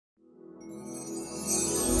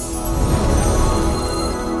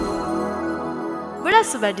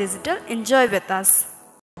सुबा digital enjoy with us.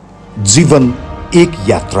 जीवन एक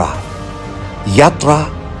यात्रा, यात्रा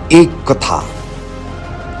एक कथा,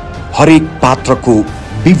 हरेक पात्रको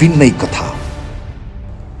विभिन्नै कथा,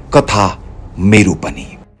 कथा मेरो पनि।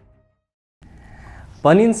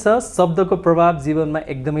 भनिन्छ शब्दको प्रभाव जीवनमा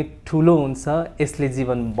एकदमै ठुलो हुन्छ। यसले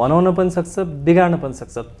जीवन बनाउन पनि सक्छ, बिगार्न पनि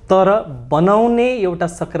सक्छ। तर बनाउने एउटा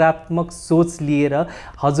सकारात्मक सोच लिएर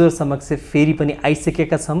हजुर समक्ष फेरि पनि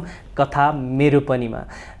आइसकेका छौँ कथा मेरो पनिमा।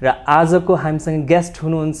 र आजको हामीसँग गेस्ट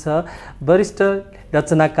हुनुहुन्छ वरिष्ठ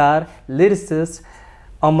रचनाकार लिरिसिस्ट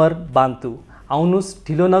अमर बान्तु। आउनुहोस्,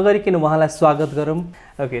 ढिलो नगरिकन उहाँलाई स्वागत गरौँ।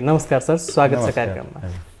 ओके, नमस्कार सर, स्वागत छ कार्यक्रममा।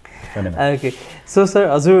 ओके, सो सर,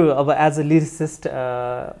 हजुर अब एज अ लिरिसिस्ट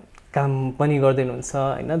काम पनि गर्दै हुनुहुन्छ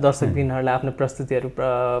होइन, दर्शकबिनहरूलाई आफ्नो प्रस्तुतिहरू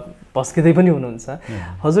पस्किँदै पनि हुनुहुन्छ।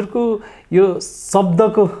 हजुरको यो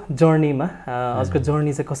शब्दको जर्नीमा हजुरको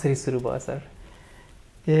जर्नी चाहिँ कसरी सुरु भयो सर?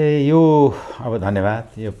 यो अब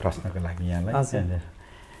धन्यवाद यो प्रश्नको लागि यहाँलाई।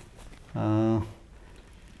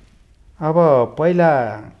 अब पहिला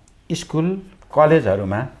स्कुल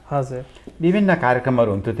कलेजहरूमा हजुर विभिन्न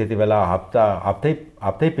कार्यक्रमहरू हुन्थ्यो त्यति बेला।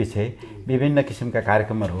 हप्तै पछि विभिन्न किसिमका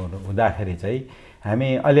कार्यक्रमहरू हुँदाखेरि चाहिँ हामी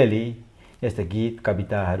अलिअलि यस्तो गीत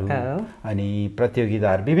कविताहरू अनि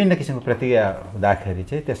प्रतियोगिताहरू विभिन्न किसिमको प्रतियोगिता हुँदाखेरि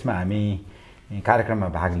चाहिँ त्यसमा हामी कार्यक्रममा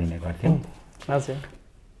भाग लिने गर्थ्यौँ। हजुर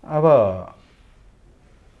अब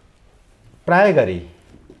प्राय गरी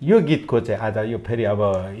यो गीतको चाहिँ आज यो फेरि अब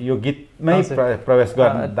यो गीतमै प्रवेश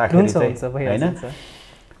गर्दाखेरि चाहिँ होइन,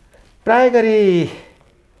 प्राय गरी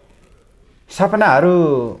सपनाहरू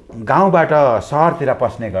गाउँबाट सहरतिर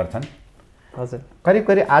पस्ने गर्छन्। हजुर करिब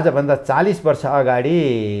करिब आजभन्दा 40 वर्ष अगाडि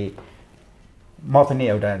म पनि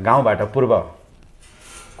एउटा गाउँबाट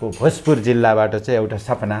पूर्वको भोजपुर जिल्लाबाट चाहिँ एउटा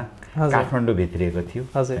सपना काठमाडौँ भित्रिएको थियो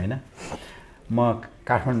होइन। म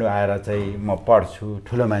काठमाडौँ आएर चाहिँ म पढ्छु,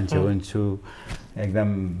 ठुलो मान्छे हुन्छु, एकदम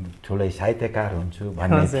ठुलै साहित्यकार हुन्छु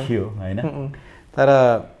भन्ने थियो होइन। तर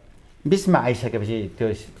बिचमा आइसकेपछि त्यो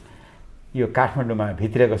यो काठमाडौँमा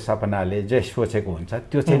भित्रेको सपनाले जे सोचेको हुन्छ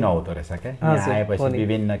त्यो चाहिँ नहुँदो रहेछ क्या। यहाँ आएपछि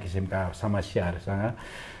विभिन्न किसिमका समस्याहरूसँग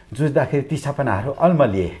जुझ्दाखेरि ती सपनाहरू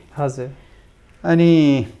अल्मलिए। हजुर अनि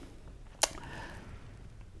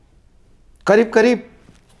करिब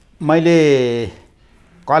मैले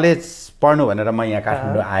कलेज पढ्नु भनेर म यहाँ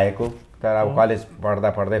काठमाडौँ आएको। तर अब कलेज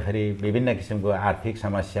पढ्दै फेरि विभिन्न किसिमको आर्थिक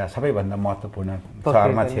समस्या सबैभन्दा महत्त्वपूर्ण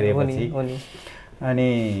सहरमा छिरेपछि अनि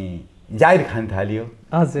जाहिर खान थालियो।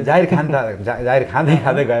 जाहिर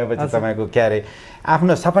खाँदै गएपछि तपाईँको के अरे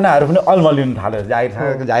आफ्नो सपनाहरू पनि अल्मलिनु थाल्यो।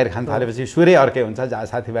 जाहिर खान थालेपछि सुरै अर्कै हुन्छ,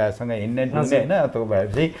 साथीभाइहरूसँग हिँड्ने डुल्ने होइन। त्यो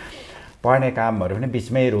भएपछि पढ्ने कामहरू पनि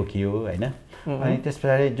बिचमै रोकियो होइन। अनि त्यस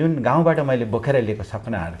पछाडि जुन गाउँबाट मैले बोकेर लिएको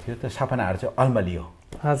सपनाहरू थियो त्यो सपनाहरू चाहिँ अल्मलियो।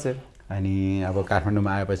 हजुर अनि अब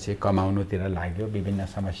काठमाडौँमा आएपछि कमाउनुतिर लाग्यो,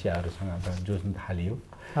 विभिन्न समस्याहरूसँग जुझ्न थालियो।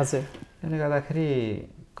 हजुर त्यसले गर्दाखेरि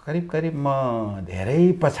करिब म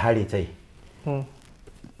धेरै पछाडि चाहिँ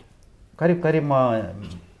करिब म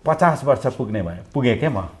 50 वर्ष पुगेँ क्या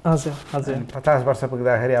म। हजुर हजुर 50 वर्ष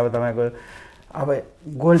पुग्दाखेरि अब तपाईँको अब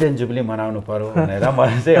गोल्डन जुब्ली मनाउनु पर्यो भनेर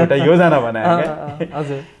मैले चाहिँ एउटा योजना बनाएँ क्या।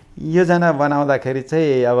 हजुर योजना बनाउँदाखेरि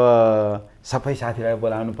चाहिँ अब सबै साथीभाइ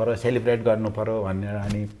बोलाउनु पर्यो, सेलिब्रेट गर्नु पर्यो भनेर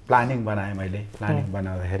अनि प्लानिङ बनाएँ मैले। प्लानिङ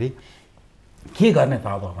बनाउँदाखेरि के गर्ने त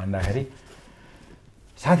अब भन्दाखेरि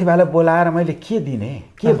साथीभाइलाई बोलाएर मैले के दिने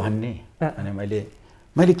के भन्ने अनि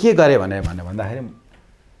मैले के गरेँ भन्दाखेरि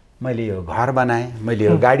मैले यो घर बनाएँ, मैले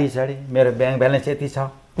यो गाडी चढेँ, मेरो ब्याङ्क ब्यालेन्स यति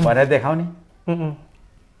छ भनेर देखाउने।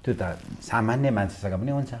 त्यो त सामान्य मान्छेसँग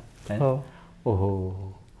पनि हुन्छ होइन। ओहो,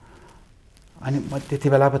 अनि म त्यति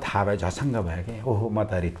बेला अब थाहा भयो, झसङ्ग भयो कि ओहो म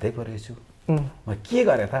त रित्तै पो रहेछु, म के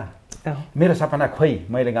गरेँ त, मेरो सपना खोइ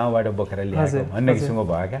मैले गाउँबाट बोकेर ल्याएको भन्ने किसिमको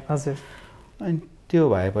भयो क्या। अनि त्यो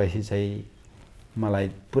भएपछि चाहिँ मलाई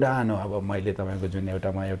पुरानो अब मैले तपाईँको जुन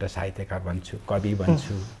म एउटा साहित्यकार बन्छु, कवि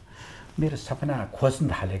बन्छु, मेरो सपना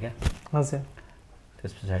खोज्न थालेँ क्या। हजुर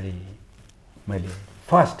त्यस पछाडि मैले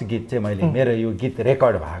फर्स्ट गीत चाहिँ मैले मेरो यो गीत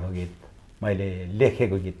रेकर्ड भएको गीत मैले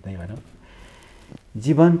लेखेको गीत नै भनौँ,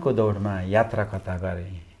 जीवनको दौडमा यात्रा कता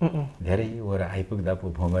गरेँ धेरै ओर आइपुग्दा पो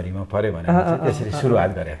भुमरीमा पऱ्यो भनेर त्यसरी सुरुवात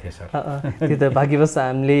गरेको थिएँ सर। त्यो त भाग्यवश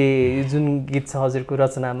हामीले जुन गीत छ हजुरको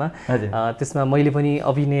रचनामा त्यसमा मैले पनि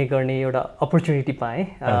अभिनय गर्ने एउटा अपर्च्युनिटी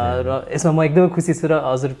पाएँ र यसमा म एकदमै खुसी छु र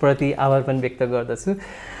हजुरप्रति आभार पनि व्यक्त गर्दछु।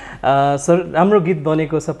 सर, राम्रो गीत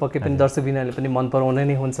बनेको छ, पक्कै पनि दर्शकबिनहरूले पनि मन पराउने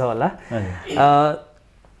नै हुन्छ होला।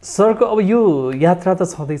 सरको अब यो यात्रा त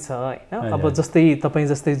छँदैछ होइन। अब जस्तै तपाईँ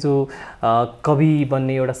जस्तै जो कवि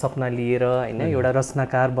बन्ने एउटा सपना लिएर होइन, एउटा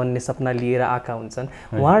रचनाकार बन्ने सपना लिएर आएका हुन्छन्,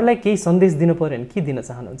 उहाँहरूलाई केही सन्देश दिनु पऱ्यो भने के दिन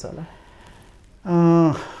चाहनुहुन्छ होला?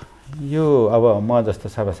 यो अब म जस्तो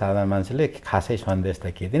सर्वसाधारण मान्छेले खासै सन्देश त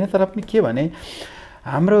के दिने, तर पनि के भने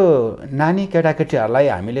हाम्रो नानी केटाकेटीहरूलाई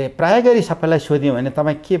हामीले प्राय गरी सबैलाई सोध्यौँ भने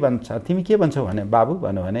तपाईँ के भन्छ तिमी के भन्छौ भने बाबु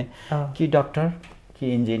भन्यो भने कि डक्टर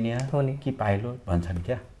कि इन्जिनियर कि पाइलट भन्छन्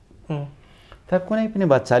क्या तर कुनै पनि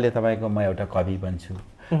बच्चाले तपाईँको म एउटा कवि बन्छु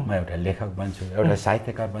म एउटा लेखक बन्छु एउटा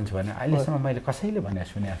साहित्यकार बन्छु भने अहिलेसम्म मैले कसैले भने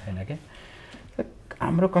सुनेको छैन क्या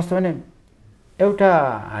हाम्रो कस्तो भने एउटा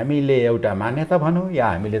हामीले एउटा मान्यता भनौँ या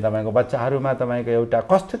हामीले तपाईँको बच्चाहरूमा तपाईँको एउटा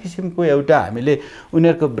कस्तो किसिमको एउटा हामीले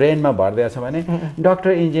उनीहरूको ब्रेनमा भरिदिएछ भने डक्टर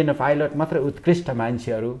इन्जिनियर पाइलट मात्रै उत्कृष्ट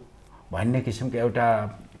मान्छेहरू भन्ने किसिमको एउटा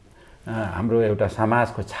हाम्रो एउटा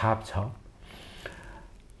समाजको छाप छ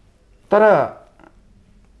तर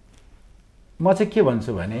म चाहिँ के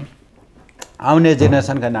भन्छु भने आउने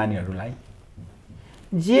जेनेरेसनका नानीहरूलाई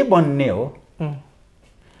जे बन्ने हो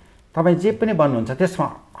तपाईँ जे पनि बन्नुहुन्छ त्यसमा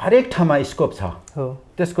हरेक ठाउँमा स्कोप छ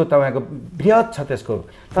त्यसको तपाईँको बृहत छ त्यसको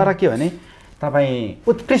तर के भने तपाईँ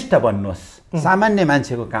उत्कृष्ट बन्नुहोस् सामान्य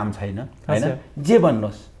मान्छेको काम छैन हैन जे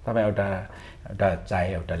बन्नुहोस् तपाईँ एउटा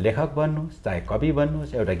चाहे एउटा लेखक बन्नुहोस् चाहे कवि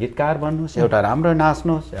बन्नुहोस् एउटा गीतकार बन्नुहोस् एउटा राम्रो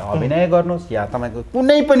नाच्नुहोस् या अभिनय गर्नुहोस् या तपाईँको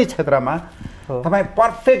कुनै पनि क्षेत्रमा तपाईँ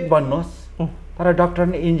पर्फेक्ट बन्नुहोस् तर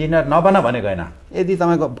डक्टर इन्जिनियर नबन भनेको होइन यदि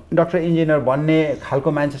तपाईँको डक्टर इन्जिनियर बन्ने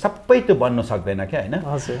खालको मान्छे सबै त्यो बन्नु सक्दैन क्या होइन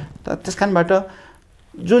त त्यस कारणबाट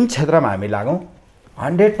जुन क्षेत्रमा हामी लागौँ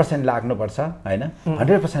 100% लाग्नुपर्छ होइन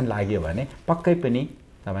 100% लाग्यो भने पक्कै पनि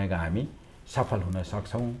तपाईँको हामी सफल हुन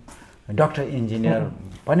सक्छौँ डक्टर इन्जिनियर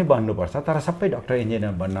पनि बन्नुपर्छ तर सबै डक्टर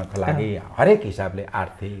इन्जिनियर बन्नको लागि हरेक हिसाबले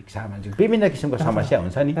आर्थिक सामाजिक विभिन्न किसिमको समस्या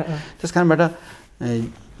हुन्छ नि त्यस कारणबाट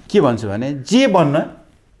के भन्छु भने जे बन्न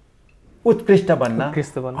उत्कृष्ट बन्न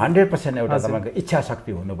 100% एउटा तपाईँको इच्छा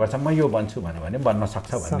शक्ति हुनुपर्छ म यो बन्छु भने बन्न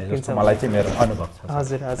सक्छ भन्ने जस्तो मलाई चाहिँ मेरो अनुभव छ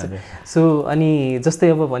हजुर हजुर सो अनि जस्तै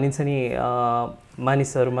अब भनिन्छ नि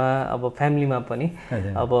मानिसहरूमा अब फ्यामिलीमा पनि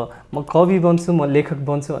अब म कवि बन्छु म लेखक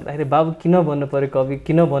बन्छु भन्दाखेरि बाबु किन बन्नु पर्यो कवि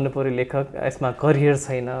किन बन्नु पर्यो लेखक यसमा करियर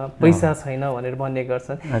छैन पैसा छैन भनेर भन्ने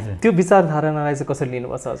गर्छन् त्यो विचारधारालाई चाहिँ कसरी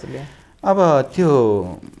लिनुपर्छ हजुरले अब त्यो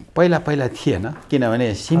पहिला थिएन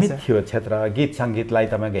किनभने सीमित थियो क्षेत्र गीत सङ्गीतलाई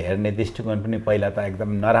तपाईँको हेर्ने दृष्टिकोण पनि पहिला त एकदम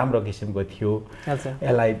नराम्रो किसिमको थियो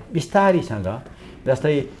यसलाई बिस्तारीसँग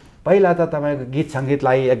जस्तै पहिला त तपाईँको गीत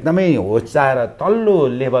सङ्गीतलाई एकदमै होच्याएर तल्लो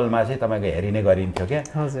लेभलमा चाहिँ तपाईँको हेरिने गरिन्थ्यो क्या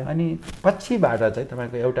अनि पछिबाट चाहिँ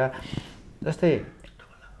तपाईँको एउटा जस्तै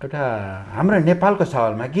एउटा हाम्रो नेपालको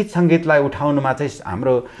सवालमा गीत सङ्गीतलाई उठाउनुमा चाहिँ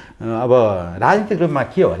हाम्रो अब राजनीतिक रूपमा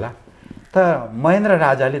के होला त महेन्द्र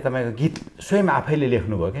राजाले तपाईँको गीत स्वयं आफैले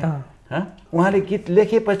लेख्नुभयो क्या उहाँले गीत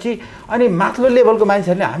लेखेपछि अनि माथिल्लो लेभलको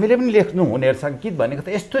मान्छेहरूले हामीले पनि लेख्नु हुने रहेछ गीत भनेको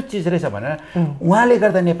त यस्तो चिज रहेछ भनेर उहाँले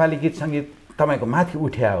गर्दा नेपाली गीत सङ्गीत तपाईँको माथि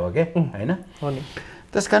उठ्या हो क्या होइन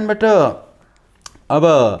त्यस कारणबाट अब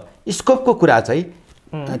स्कोपको कुरा चाहिँ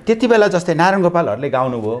त्यति बेला जस्तै नारायण गोपालहरूले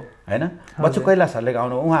गाउनुभयो होइन बच्चु कैलाशहरूले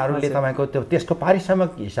गाउनु उहाँहरूले तपाईँको त्यो त्यसको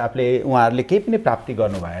पारिश्रमिक हिसाबले उहाँहरूले केही पनि प्राप्ति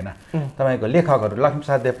गर्नु भएन तपाईँको लेखकहरू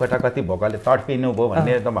लक्ष्मीप्रसाद देवकोटा कति भोकाले तड्पिनु भयो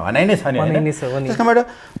भन्ने त भनाइ नै छ नि होइन त्यसबाट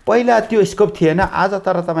पहिला त्यो स्कोप थिएन आज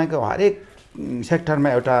तर तपाईँको हरेक सेक्टरमा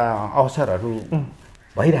एउटा अवसरहरू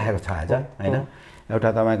भइरहेको छ आज होइन एउटा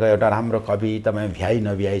तपाईँको एउटा राम्रो कवि तपाईँ भ्याइ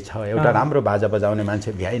नभ्याइ छ एउटा राम्रो बाजा बजाउने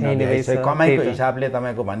मान्छे भ्याइ नभ्याइ छ कमाइको हिसाबले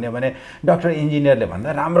तपाईँको भन्यो भने डक्टर इन्जिनियरले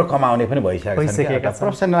भन्दा राम्रो कमाउने पनि भइसकेको छ एउटा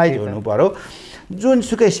प्रोफेसनलाइज हुनु पर्यो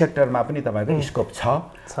जुनसुकै सेक्टरमा पनि तपाईँको स्कोप छ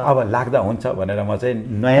अब लाग्दा हुन्छ भनेर म चाहिँ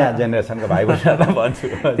नयाँ जेनेरेसनको भाइ बहिनीहरूलाई भन्छु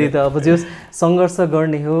त्यही त अब जो सङ्घर्ष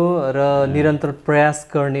गर्ने हो र निरन्तर प्रयास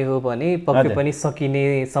गर्ने हो भने पक्कै पनि सकिने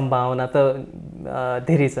सम्भावना त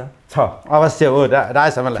धेरै छ अवश्य हो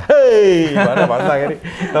राज हमाललाई हे भनेर भन्दाखेरि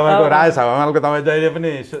तपाईँको राज हमालको तपाईँ जहिले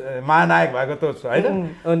पनि महानायक भएको त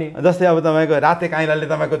होइन जस्तै अब तपाईँको राते काइलाले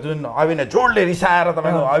तपाईँको जुन अभिनय जोडले रिसाएर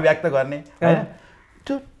तपाईँको अभिव्यक्त गर्ने होइन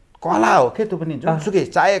त्यो कला हो के त्यो पनि जुनसुकै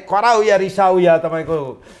चाहे कराउ या रिसाउ या तपाईँको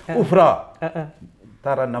उफ्र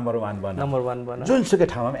तर नम्बर 1 बन जुनसुकै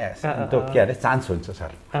ठाउँमा त्यो के अरे चान्स हुन्छ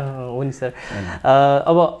सर हो नि सर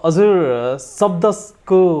अब हजुर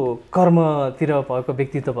शब्दको कर्मतिर भएको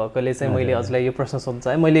व्यक्तित्व भएकोले चाहिँ मैले हजुरलाई यो प्रश्न सोध्छु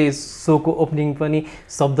है मैले सोको ओपनिङ पनि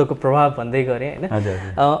शब्दको प्रभाव भन्दै गरेँ होइन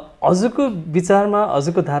हजुरको विचारमा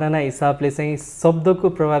हजुरको धारणा हिसाबले चाहिँ शब्दको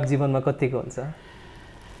प्रभाव जीवनमा कतिको हुन्छ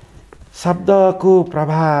शब्दको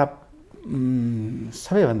प्रभाव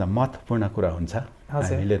सबैभन्दा महत्त्वपूर्ण कुरा हुन्छ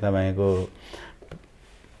हामीले तपाईँको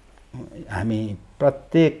हामी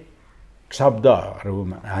प्रत्येक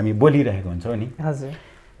शब्दहरूमा हामी बोलिरहेको हुन्छौँ नि हजुर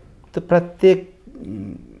त्यो प्रत्येक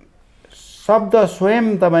शब्द स्वयं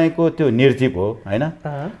तपाईँको त्यो निर्जीव हो होइन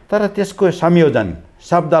तर त्यसको संयोजन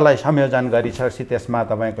शब्दलाई संयोजन गरिसकेपछि त्यसमा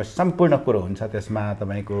तपाईँको सम्पूर्ण कुरो हुन्छ। त्यसमा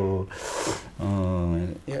तपाईँको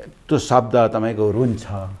त्यो शब्द तपाईँको रुन्छ,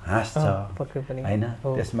 हाँस्छ, होइन?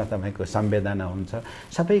 त्यसमा तपाईँको संवेदना हुन्छ,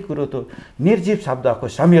 सबै कुरो त्यो निर्जीव शब्दको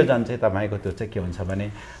संयोजन चाहिँ तपाईँको त्यो चाहिँ के हुन्छ भने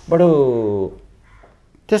बडो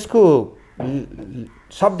त्यसको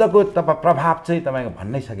शब्दको प्रभाव चाहिँ तपाईँको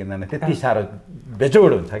भन्नै सकिँदैन, त्यति साह्रो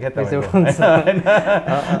बेजोड हुन्छ क्या तपाईँको, होइन?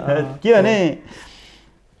 के भने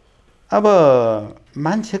अब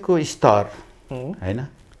मान्छेको स्तर, होइन,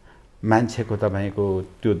 मान्छेको तपाईँको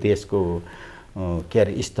त्यो देशको के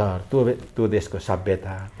अरे स्तर, त्यो देशको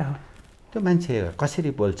सभ्यता, त्यो मान्छे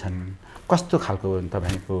कसरी बोल्छन्, कस्तो खालको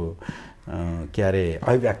तपाईँको के अरे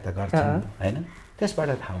अभिव्यक्त गर्छन्, होइन? त्यसबाट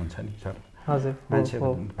थाहा हुन्छ नि सर।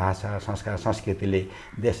 मान्छेको भाषा, संस्कार, संस्कृतिले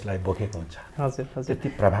देशलाई बोकेको हुन्छ। त्यति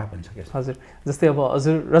प्रभाव हुन्छ कि। हजुर, जस्तै अब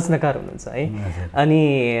हजुर रचनाकार हुनुहुन्छ है, अनि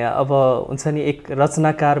अब हुन्छ नि एक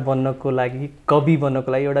रचनाकार बन्नको लागि, कवि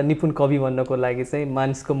बन्नको लागि, एउटा निपुण कवि बन्नको लागि चाहिँ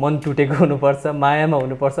मानिसको मन टुटेको हुनुपर्छ, मायामा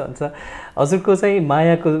हुनुपर्छ भन्छ। हजुरको चाहिँ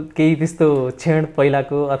मायाको केही त्यस्तो क्षण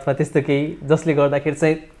पहिलाको अथवा त्यस्तो केही जसले गर्दाखेरि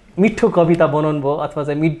चाहिँ मिठो कविता बनाउनु भयो अथवा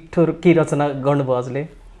चाहिँ मिठो केही रचना गर्नुभयो हजुरले?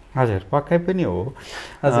 हजुर, पक्कै पनि हो।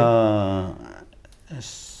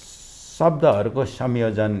 शब्दहरूको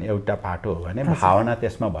संयोजन एउटा पाटो हो भने भावना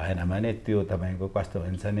त्यसमा भएन भने त्यो तपाईँको कस्तो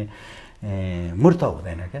हुन्छ नि मूर्त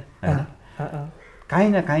हुँदैन क्या, होइन? काहीँ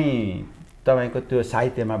न काहीँ तपाईँको त्यो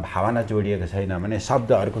साहित्यमा भावना जोडिएको छैन भने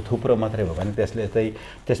शब्दहरूको थुप्रो मात्रै हो भने त्यसले चाहिँ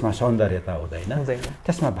त्यसमा सौन्दर्यता हुँदैन,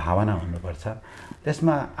 त्यसमा भावना हुनुपर्छ।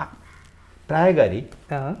 त्यसमा प्राय गरी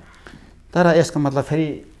तर यसको मतलब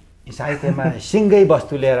फेरि साहित्यमा सिङ्गै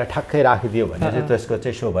वस्तु लिएर ठक्कै राखिदियो भने चाहिँ त्यसको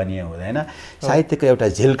चाहिँ शोभनीय हुँदैन। साहित्यको एउटा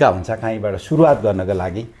झिल्का हुन्छ कहीँबाट सुरुवात गर्नको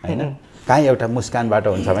लागि, होइन? काहीँ एउटा मुस्कानबाट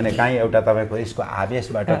हुन्छ भने काहीँ एउटा तपाईँको यसको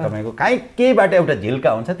आवेशबाट तपाईँको काहीँ केहीबाट एउटा झिल्का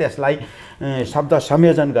हुन्छ, त्यसलाई शब्द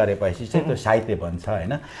संयोजन गरेपछि चाहिँ त्यो साहित्य बन्छ,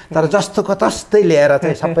 होइन? तर जस्तोको तस्तै लिएर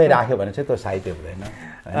चाहिँ सबै राख्यो भने चाहिँ त्यो साहित्य हुँदैन,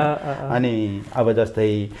 होइन? अनि अब जस्तै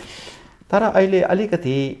तर अहिले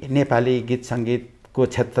अलिकति नेपाली गीत सङ्गीत को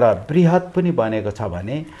क्षेत्र बृहत पनि बनेको छ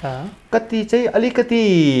भने कति चाहिँ अलिकति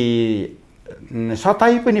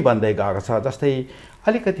सताई पनि बन्दै गएको छ। जस्तै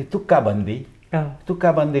अलिकति तुक्काबन्दी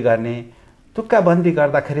गर्ने, तुक्काबन्दी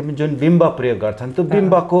गर्दाखेरि जुन बिम्ब प्रयोग गर्छन् त्यो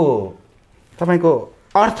बिम्बको तपाईँको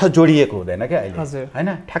अर्थ जोडिएको हुँदैन क्या अहिले, होइन?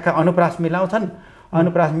 ठ्याक्क अनुप्रास मिलाउँछन्,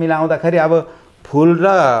 अनुप्रास मिलाउँदाखेरि अब फुल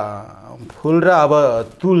र अब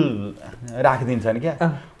तुल राखिदिन्छन् क्या,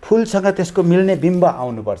 फुलसँग त्यसको मिल्ने बिम्ब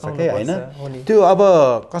आउनुपर्छ क्या, होइन? त्यो अब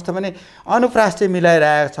कस्तो भने अनुप्रास चाहिँ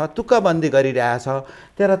मिलाइरहेको छ, तुक्काबन्दी गरिरहेछ,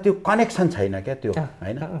 तर त्यो कनेक्सन छैन क्या त्यो,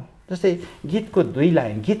 होइन? जस्तै गीतको दुई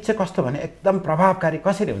लाइन, गीत चाहिँ कस्तो भने एकदम प्रभावकारी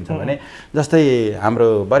कसरी हुन्छ भने जस्तै हाम्रो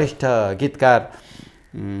वरिष्ठ गीतकार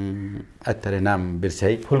अत्યારે नाम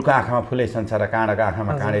बिर्से, फुलको आँखामा फुलै संसार, काँडाको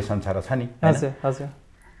आँखामा काँडै संसार छ नि,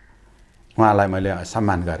 उहाँलाई मैले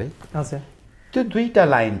सम्मान गरेँ। त्यो दुईटा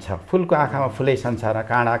लाइन छ, फुलको आँखामा फुलै संसार,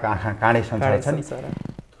 काँडाको आँखा काँडै संसार छ नि,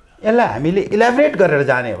 यसलाई हामीले इलाबोरेट गरेर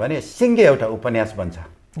जाने हो भने सिङ्गे एउटा उपन्यास बन्छ।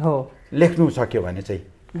 लेख्नु सक्यो भने चाहिँ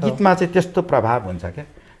गीतमा चाहिँ त्यस्तो प्रभाव हुन्छ क्या।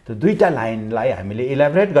 त्यो दुईटा लाइनलाई हामीले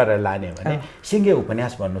इलाबोरेट गरेर लाने हो भने सिङ्गे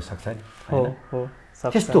उपन्यास बन्नु सक्छ नि, होइन?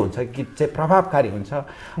 त्यस्तो हुन्छ, गीत चाहिँ प्रभावकारी हुन्छ।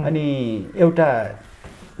 अनि एउटा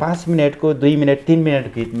 5 मिनटको, 2 मिनट, 3 मिनट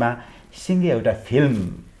गीतमा सिङ्गे एउटा फिल्म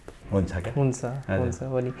हुन्छ क्या। हुन्छ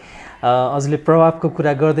अनि हजुरले प्रभावको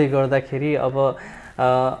कुरा गर्दै गर्दाखेरि अब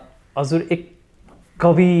हजुर एक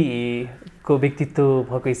कविको व्यक्तित्व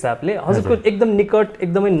भएको हिसाबले हजुरको एकदम निकट,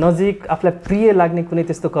 एकदमै नजिक, आफूलाई प्रिय लाग्ने कुनै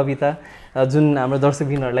त्यस्तो कविता जुन हाम्रो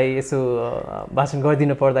दर्शकबिनहरूलाई यसो भाषण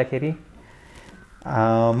गरिदिनु पर्दाखेरि?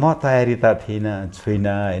 म तयारी त छुइनँ,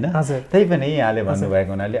 होइन? त्यही पनि यहाँले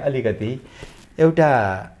भन्नुभएको हुनाले अलिकति एउटा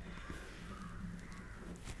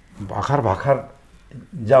भर्खर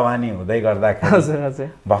जवानी हुँदै गर्दाखेरि,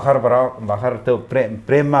 भर्खर त्यो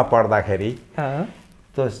प्रेममा पर्दाखेरि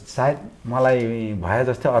त्यो सायद मलाई भए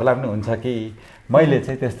जस्तै अरूलाई पनि हुन्छ कि मैले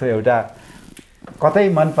चाहिँ त्यस्तो एउटा कतै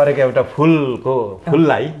मन परेको एउटा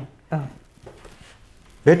फुललाई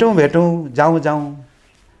भेटौँ जाउँ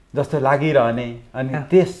जस्तो लागिरहने, अनि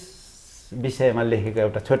त्यस विषयमा लेखेको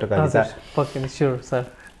एउटा छोटो कविता।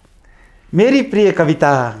 मेरी प्रिय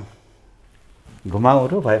कविता,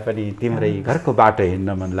 घुमाउरो भए पनि तिम्रै घरको बाटो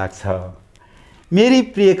हिँड्न मन लाग्छ। मेरी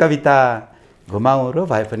प्रिय कविता, घुमाउरो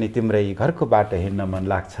भए पनि तिम्रै घरको बाटो हिँड्न मन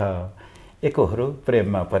लाग्छ। एकहोरो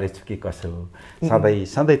प्रेममा परेछु कि कसो,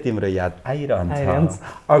 सधैँ तिम्रो याद आइरहन्छ,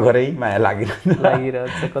 अघरै माया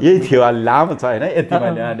लागिरहन्छ। यही थियो, अलि लामो छ होइन, यति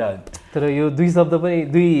मैले। तर यो दुई शब्द पनि,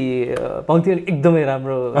 दुई पंक्ति एकदमै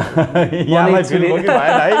राम्रो यहाँलाई फिल भयो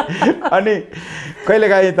है। अनि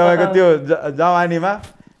कहिलेकाहीँ तपाईँको त्यो जवानीमा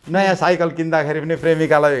नयाँ साइकल किन्दाखेरि पनि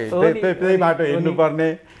प्रेमिकालाई त्यही बाटो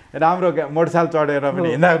हिँड्नुपर्ने राम्रो मोटरसाइकल चढेर पनि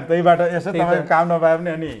हिँड्दा त्यही बाटो यसो तपाईँको काम नपाए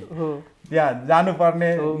पनि अनि त्यहाँ जानुपर्ने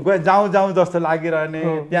जाउँ जस्तो लागिरहने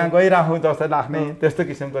त्यहाँ गइराखौँ जस्तो लाग्ने त्यस्तो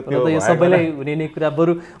किसिमको त्यो सबैलाई हुने नै कुरा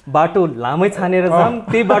बरु बाटो लामै छानेर जाम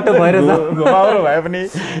त्यही बाटो भएर घुमाउरो भए पनि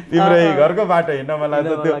तिम्रै घरको बाटो हिँड्न मलाई त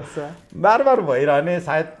त्यो बार भइरहने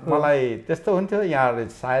सायद मलाई त्यस्तो हुन्थ्यो यहाँ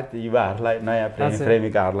सायद युवाहरूलाई नयाँ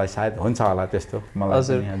प्रेमिकाहरूलाई सायद हुन्छ होला त्यस्तो मलाई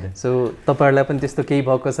सो तपाईँहरूलाई पनि त्यस्तो केही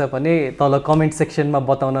भएको छ भने तल कमेन्ट सेक्सनमा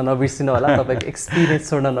बताउन नबिर्सिनु होला तपाईँको एक्सपिरियन्स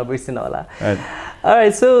छोड्न नबिर्सिनु होला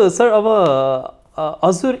सो सर अब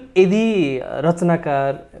हजुर यदि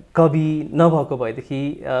रचनाकार कवि नभएको भएदेखि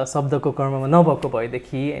शब्दको कर्ममा नभएको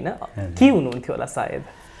भएदेखि होइन के हुनुहुन्थ्यो होला सायद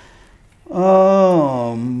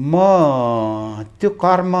म त्यो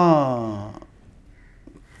कर्म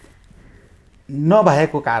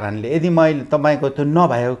नभएको कारणले यदि मैले तपाईँको त्यो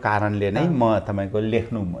नभएको कारणले नै म तपाईँको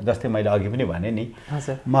लेख्नु जस्तै मैले अघि पनि भने नि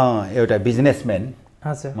म एउटा बिजनेसम्यान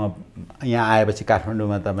म यहाँ आएपछि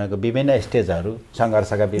काठमाडौँमा तपाईँको विभिन्न स्टेजहरू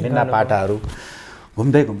सङ्घर्षका विभिन्न पाटाहरू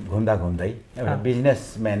घुम्दा एउटा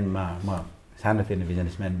बिजनेसम्यानमा म सानोतिनो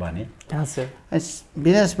बिजनेसम्यान बने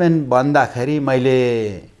बिजनेसम्यान बन्दाखेरि मैले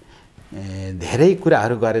धेरै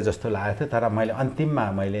कुराहरू गरे जस्तो लागेको थियो तर मैले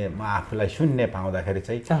अन्तिममा म आफूलाई सुन्ने पाउँदाखेरि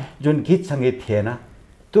चाहिँ जुन गीत सङ्गीत थिएन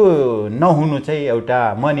त्यो नहुनु चाहिँ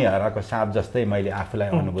एउटा मनी हराएको साँप जस्तै मैले आफूलाई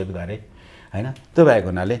अनुभूत गरेँ हैन त्यो भएको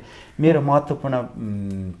हुनाले मेरो महत्त्वपूर्ण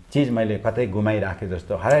चिज मैले कतै गुमाइराखेँ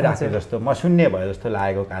जस्तो हराइराखेँ जस्तो म शून्य भयो जस्तो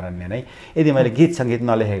लागेको कारणले नै यदि मैले गीत सङ्गीत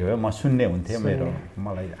नलेखेको भए म शून्य हुन्थेँ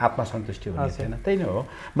मलाई आत्मसन्तुष्टि हुने थिएन त्यही नै हो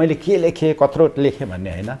मैले के लेखेँ कत्रो लेखेँ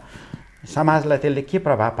भन्ने होइन समाजलाई त्यसले के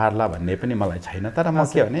प्रभाव पार्ला भन्ने पनि मलाई छैन तर म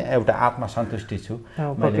के भने एउटा आत्मसन्तुष्टि छु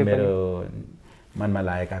मैले मेरो मनमा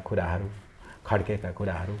लागेका कुराहरू खड्केका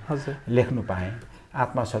कुराहरू लेख्नु पाएँ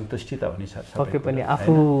आत्मसन्तुष्टि त हो नि सर पक्कै पनि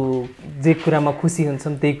आफू जे कुरामा खुसी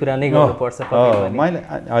हुन्छन् त्यही कुरा नै गर्नुपर्छ मैले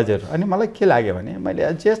हजुर अनि मलाई के लाग्यो भने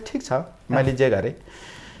मैले जे ठिक छ मैले जे गरेँ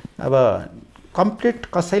अब कम्प्लिट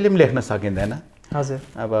कसैले पनि लेख्न सकिँदैन हजुर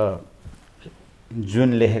अब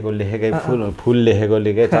जुन लेखेकै फुल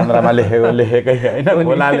लेखेकै चन्द्रमा लेखेकै होइन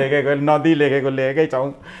खोला लेखेकै नदी लेखेकै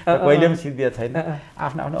छौँ कहिले पनि सिद्धिया छैन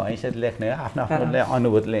आफ्नो हैसियत लेख्ने हो आफ्नो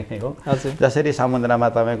अनुभूत लेख्ने हो जसरी समुद्रमा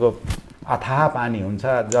तपाईँको अथाह पानी हुन्छ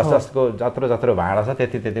जत्रो भाँडा छ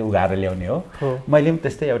त्यति उघाएर ल्याउने हो मैले पनि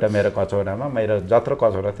त्यस्तै एउटा मेरो कचौरामा मेरो जत्रो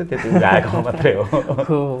कचौरा थियो त्यति उघाएको मात्रै हो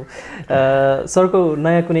सरको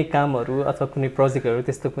नयाँ कुनै कामहरू अथवा कुनै प्रोजेक्टहरू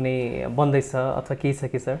त्यस्तो कुनै बन्दैछ अथवा केही छ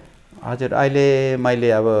कि सर हजुर अहिले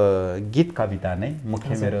मैले अब गीत कविता नै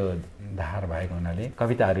मुख्य मेरो धार भएको हुनाले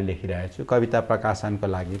कविताहरू लेखिरहेको छु कविता प्रकाशनको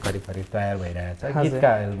लागि करिब तयार भइरहेछ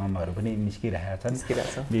गीतका एल्बमहरू पनि निस्किरहेका छन्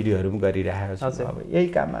भिडियोहरू पनि गरिरहेको छु अब यही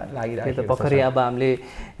काममा लागिरहेको छ भर्खरै अब हामीले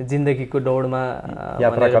जिन्दगीको दौडमा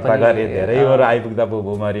यात्रा कता गरे धेरैवटा आइपुग्दा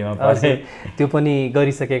भुमरीमा पसे त्यो पनि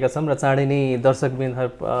गरिसकेका छौँ र चाँडै नै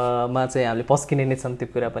दर्शकबिनहरूमा चाहिँ हामीले पस्किने नै छन् त्यो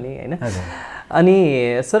कुरा पनि होइन अनि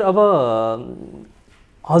सर अब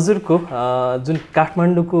हजुरको जुन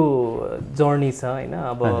काठमाडौँको जर्नी छ होइन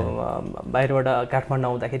अब बाहिरबाट काठमाडौँ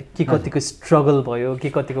आउँदाखेरि के कतिको स्ट्रगल भयो के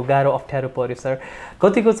कतिको गाह्रो अप्ठ्यारो पर्यो सर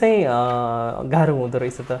कतिको चाहिँ गाह्रो हुँदो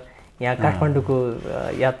रहेछ त यहाँ काठमाडौँको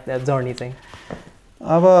जर्नी चाहिँ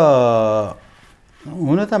अब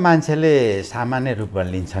हुन त मान्छेले सामान्य रूपमा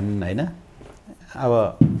लिन्छन् होइन अब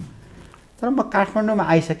तर म काठमाडौँमा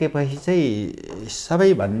आइसकेपछि चाहिँ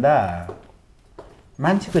सबैभन्दा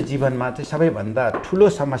मान्छेको जीवनमा चाहिँ सबैभन्दा ठुलो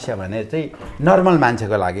समस्या भने चाहिँ नर्मल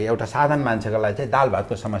मान्छेको लागि एउटा साधारण मान्छेको लागि चाहिँ दाल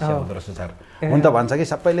भातको समस्या हुँदो रहेछ सर हुन त भन्छ कि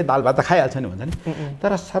सबैले दाल भात त खाइहाल्छ नि भन्छ नि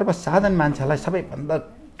तर सर्वसाधारण मान्छेलाई सबैभन्दा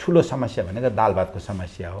ठुलो समस्या भनेको दाल भातको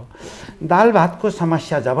समस्या हो दाल भातको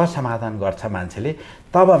समस्या जब समाधान गर्छ मान्छेले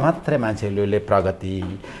तब मात्रै मान्छेले प्रगति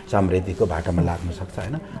समृद्धिको बाटोमा लाग्न सक्छ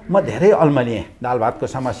होइन म धेरै अल्मलिएँ दाल भातको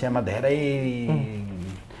समस्यामा धेरै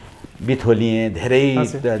बिथोलिएँ धेरै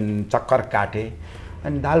चक्कर काटेँ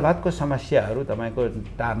अनि दाल भातको समस्याहरू तपाईँको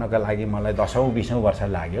टार्नका लागि मलाई 10औं-20औं वर्ष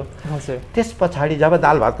लाग्यो त्यस पछाडि जब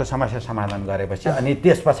दाल भातको समस्या समाधान गरेपछि अनि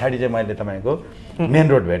त्यस पछाडि चाहिँ मैले तपाईँको मेन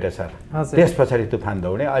रोड भेटेँ सर त्यस पछाडि तुफान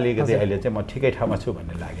दौडेँ अलिकति अहिले चाहिँ म ठिकै ठाउँमा छु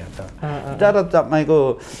भन्ने लाग्यो छ तर तपाईँको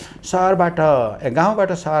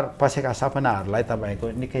गाउँबाट सहर पसेका सपनाहरूलाई तपाईँको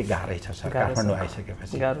निकै गाह्रै छ सर काठमाडौँ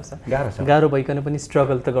आइसकेपछि गाह्रो भइकन पनि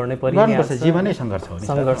स्ट्रगल त गर्नै पर्छ जीवनै सङ्घर्ष हो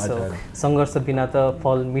सङ्घर्ष बिना त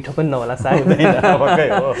फल मिठो पनि नहोला सायद ओके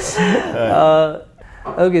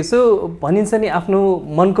सो भनिन्छ नि आफ्नो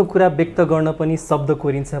मनको कुरा व्यक्त गर्न पनि शब्द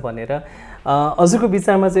कोरिन्छ भनेर हजुरको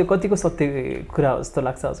विचारमा चाहिँ कतिको सत्य कुरा हो जस्तो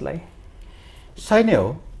लाग्छ हजुरलाई सही नै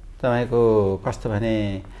हो तपाईँको कस्तो भने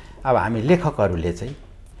अब हामी लेखकहरूले चाहिँ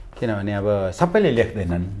किनभने अब सबैले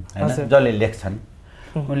लेख्दैनन् होइन जसले लेख्छन्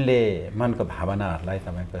उनले मनको भावनाहरूलाई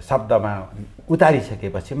तपाईँको शब्दमा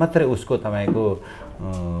उतारिसकेपछि मात्रै उसको तपाईँको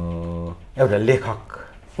एउटा लेखक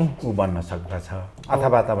ऊ बन्न सक्दछ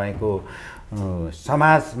अथवा तपाईँको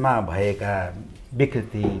समाजमा भएका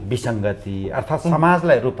विकृति विसङ्गति अर्थात्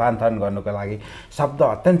समाजलाई रूपान्तरण गर्नुको लागि शब्द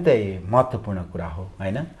अत्यन्तै महत्त्वपूर्ण कुरा हो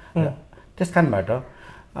होइन त्यस कारणबाट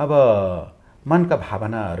अब मनका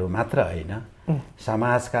भावनाहरू मात्र होइन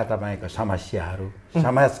समाजका तपाईँको समस्याहरू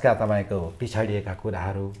समाजका तपाईँको पिछडिएका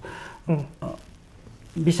कुराहरू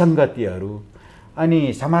विसङ्गतिहरू अनि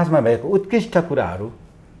समाजमा भएको उत्कृष्ट कुराहरू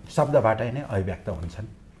शब्दबाटै नै अभिव्यक्त हुन्छन्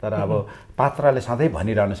तर अब पात्रले सधैँ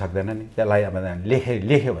भनिरहन सक्दैन नि त्यसलाई अब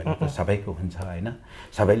लेख्यो भने त सबैको हुन्छ होइन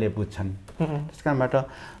सबैले बुझ्छन् त्यस कारणबाट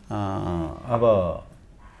अब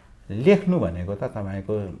लेख्नु भनेको त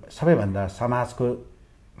तपाईँको सबैभन्दा समाजको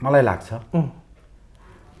मलाई लाग्छ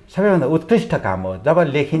सबैभन्दा उत्कृष्ट काम हो जब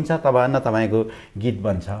लेखिन्छ तब न तपाईँको गीत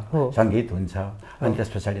बन्छ सङ्गीत हुन्छ अनि त्यस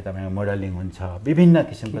पछाडि तपाईँको मोडलिङ हुन्छ विभिन्न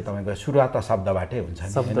किसिमको तपाईँको सुरुवात शब्दबाटै हुन्छ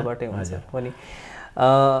शब्दबाटै हुन्छ पनि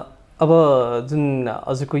अब जुन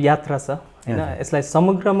हजुरको यात्रा छ होइन यसलाई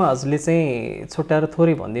समग्रमा हजुरले चाहिँ छुट्याएर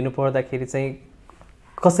थोरै भनिदिनु पर्दाखेरि चाहिँ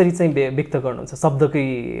कसरी चाहिँ व्यक्त गर्नुहुन्छ शब्दकै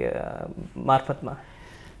मार्फतमा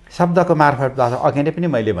शब्दको मार्फत अघि नै पनि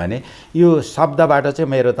मैले भने यो शब्दबाट चाहिँ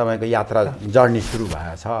मेरो तपाईँको यात्रा जर्नी सुरु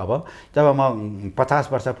भएको छ अब जब म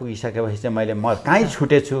 50 वर्ष पुगिसकेपछि चाहिँ मैले म कहीँ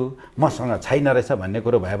छुटेछु मसँग छैन रहेछ भन्ने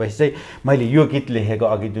कुरो भएपछि चाहिँ मैले यो गीत लेखेको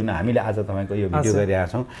अघि जुन हामीले आज तपाईँको यो भिडियो गरिरहेका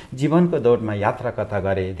छौँ जीवनको दौडमा यात्रा कता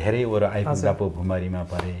गरेँ धेरै ओरो आइपुग्दा पो भुमरीमा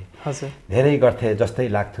परे धेरै गर्थे जस्तै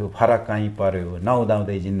लाग्थ्यो फरक कहीँ पर्यो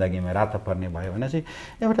नहुँदाहुँदै जिन्दगीमा रात पर्ने भयो भने चाहिँ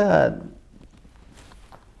एउटा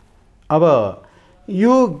अब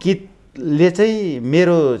यो गीतले चाहिँ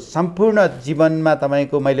मेरो सम्पूर्ण जीवनमा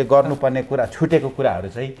तपाईँको मैले गर्नुपर्ने कुरा छुटेको कुराहरू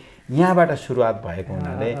चाहिँ यहाँबाट सुरुवात भएको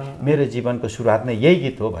हुनाले मेरो जीवनको सुरुवात नै यही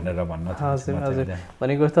गीत हो भनेर भन्न चाहन्छु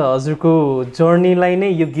भनेको त हजुरको जर्नीलाई नै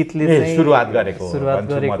यो गीतले सुरुवात गरेको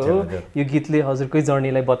यो गीतले हजुरकै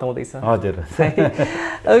जर्नीलाई बताउँदैछ हजुर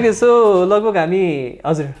ओके सो लगभग हामी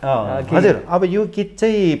हजुर अब यो गीत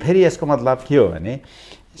चाहिँ फेरि यसको मतलब के हो भने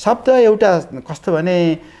शब्द एउटा कस्तो भने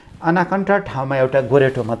अनाकण्ठ ठाउँमा एउटा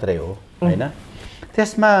गोरेटो मात्रै हो होइन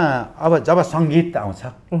त्यसमा अब जब सङ्गीत आउँछ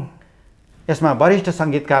यसमा वरिष्ठ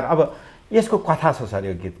सङ्गीतकार अब यसको कथा छ सर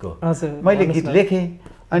यो गीतको मैले गीत लेखेँ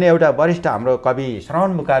अनि एउटा वरिष्ठ हाम्रो कवि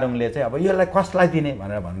श्रवण मुकारुङले चाहिँ अब यसलाई कसलाई दिने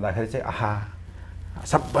भनेर भन्दाखेरि चाहिँ आहा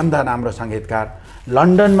सबभन्दा राम्रो सङ्गीतकार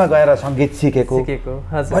लन्डनमा गएर सङ्गीत सिकेको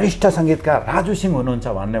वरिष्ठ सङ्गीतकार राजु सिंह हुनुहुन्छ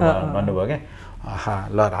भन्ने भन्नुभयो क्या आहा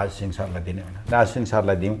ल राजु सिंह सरलाई दिने भने राजु सिंह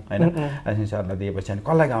सरलाई दिउँ होइन राजु सिंह सरलाई दिएपछि अनि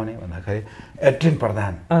कसलाई गाउने भन्दाखेरि एड्रिन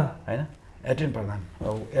प्रधान होइन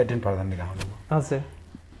एड्रिन प्रधानले गाउनुभयो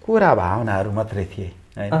कुरा भावनाहरू मात्रै थिए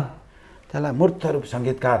होइन त्यसलाई मूर्त रूप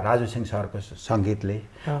सङ्गीतकार राजु सिंह सरको सङ्गीतले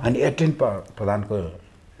अनि एड्रिन प्रधानको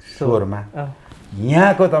स्वरमा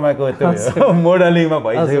यहाँको तपाईँको त्यो मोडलिङमा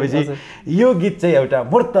भइसकेपछि यो गीत चाहिँ एउटा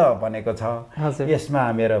मूर्त बनेको छ यसमा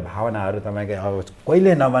मेरो भावनाहरू तपाईँको अब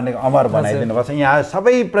कहिले नबनेको अमर बनाइदिनु पर्छ यहाँ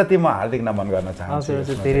सबैप्रति म हार्दिक नमन गर्न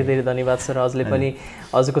चाहन्छु धेरै धेरै धन्यवाद सर हजुरले पनि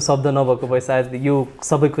हजुरको शब्द नभएको भए सायद यो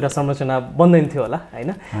सबै कुरा संरचना बन्दैन थियो होला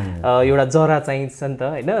होइन एउटा जरा चाहिन्छ नि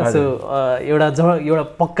त होइन सो एउटा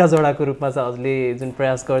पक्का जराको रूपमा चाहिँ हजुरले जुन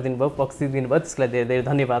प्रयास गरिदिनु भयो पक्सिदिनु भयो त्यसलाई धेरै धेरै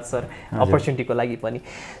धन्यवाद सर अपर्च्युनिटीको लागि पनि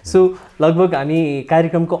सो लगभग हामी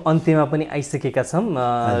कार्यक्रमको अन्त्यमा पनि आइसकेका छौँ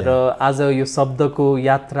र आज यो शब्दको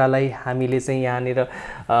यात्रालाई हामीले चाहिँ यहाँनिर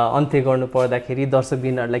अन्त्य गर्नु पर्दाखेरि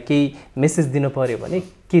दर्शकबिनहरूलाई केही मेसेज दिनु पर्यो भने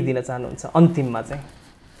के दिन चाहनुहुन्छ अन्तिममा चाहिँ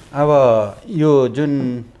अब यो जुन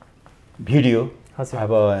भिडियो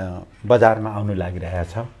अब बजारमा आउनु लागिरहेको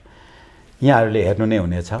छ यहाँहरूले हेर्नु नै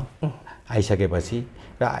हुनेछ आइसकेपछि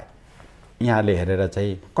र यहाँहरूले हेरेर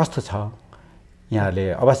चाहिँ कस्तो छ यहाँहरूले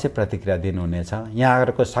अवश्य प्रतिक्रिया दिनुहुनेछ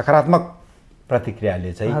यहाँहरूको सकारात्मक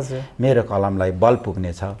प्रतिक्रियाले चाहिँ मेरो कलमलाई बल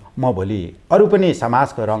पुग्नेछ म भोलि अरू पनि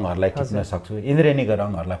समाजको रङहरूलाई खिच्न सक्छु इन्द्रेणीको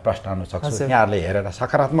रङहरूलाई प्रस्ताउन सक्छु यहाँहरूले हेरेर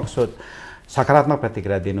सकारात्मक सोच सकारात्मक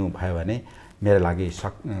प्रतिक्रिया दिनुभयो भने मेरो लागि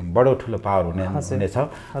बडो ठुलो पावर हुनेछ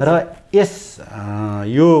र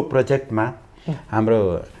यो प्रोजेक्टमा हाम्रो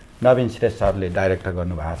नवीन श्रेष्ठ सरले डाइरेक्टर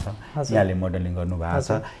गर्नुभएको छ यहाँले मोडलिङ गर्नुभएको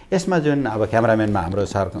छ यसमा जुन अब क्यामेराम्यानमा हाम्रो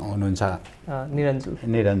सर हुनुहुन्छ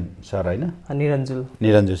निरञ्जुल सर होइन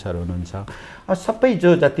निरञ्जुल सर हुनुहुन्छ अब सबै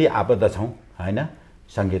जो जति आबद्ध छौँ होइन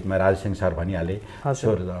सङ्गीतमा राजु सिंह सर भनिहाले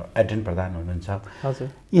स्वर एड्रिन प्रधान हुनुहुन्छ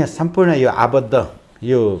यहाँ सम्पूर्ण यो आबद्ध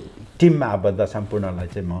यो टिममा आबद्ध सम्पूर्णलाई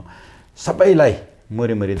चाहिँ म सबैलाई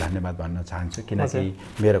मुरी धन्यवाद भन्न चाहन्छु किनकि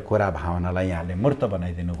मेरो कुरा भावनालाई यहाँले मूर्त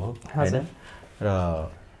बनाइदिनु भयो होइन र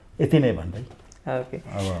यति नै भन्दै ओके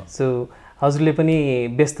सो हजुरले पनि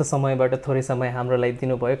व्यस्त समयबाट थोरै समय हाम्रो लागि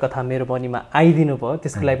दिनुभयो, कथा मेरो पनीमा आइदिनु भयो,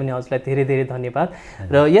 त्यसको लागि पनि हजुरलाई धेरै धेरै धन्यवाद।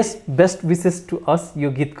 र यस बेस्ट विशेष टु अस यो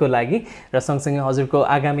गीतको लागि र सँगसँगै हजुरको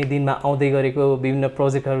आगामी दिनमा आउँदै गरेको विभिन्न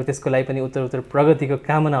प्रोजेक्टहरू त्यसको लागि पनि उत्तर प्रगतिको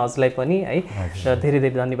कामना हजुरलाई पनि है। र धेरै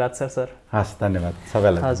धेरै धन्यवाद सर। हस्, धन्यवाद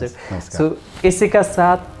सबैलाई। हजुर। सो यसैका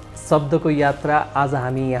साथ शब्दको यात्रा आज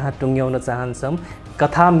हामी यहाँ टुङ्ग्याउन चाहन्छौँ।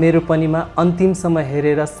 कथा मेरो पनीमा अन्तिमसम्म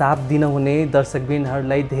हेरेर साथ दिनुहुने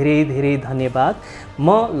दर्शकबिनहरूलाई धेरै धेरै धन्यवाद। म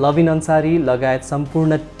लविन अन्सारी लगायत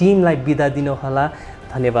सम्पूर्ण टिमलाई बिदा दिनुहोला।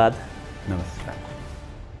 धन्यवाद। नमस्कार।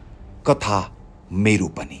 कथा मेरो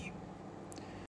पनि।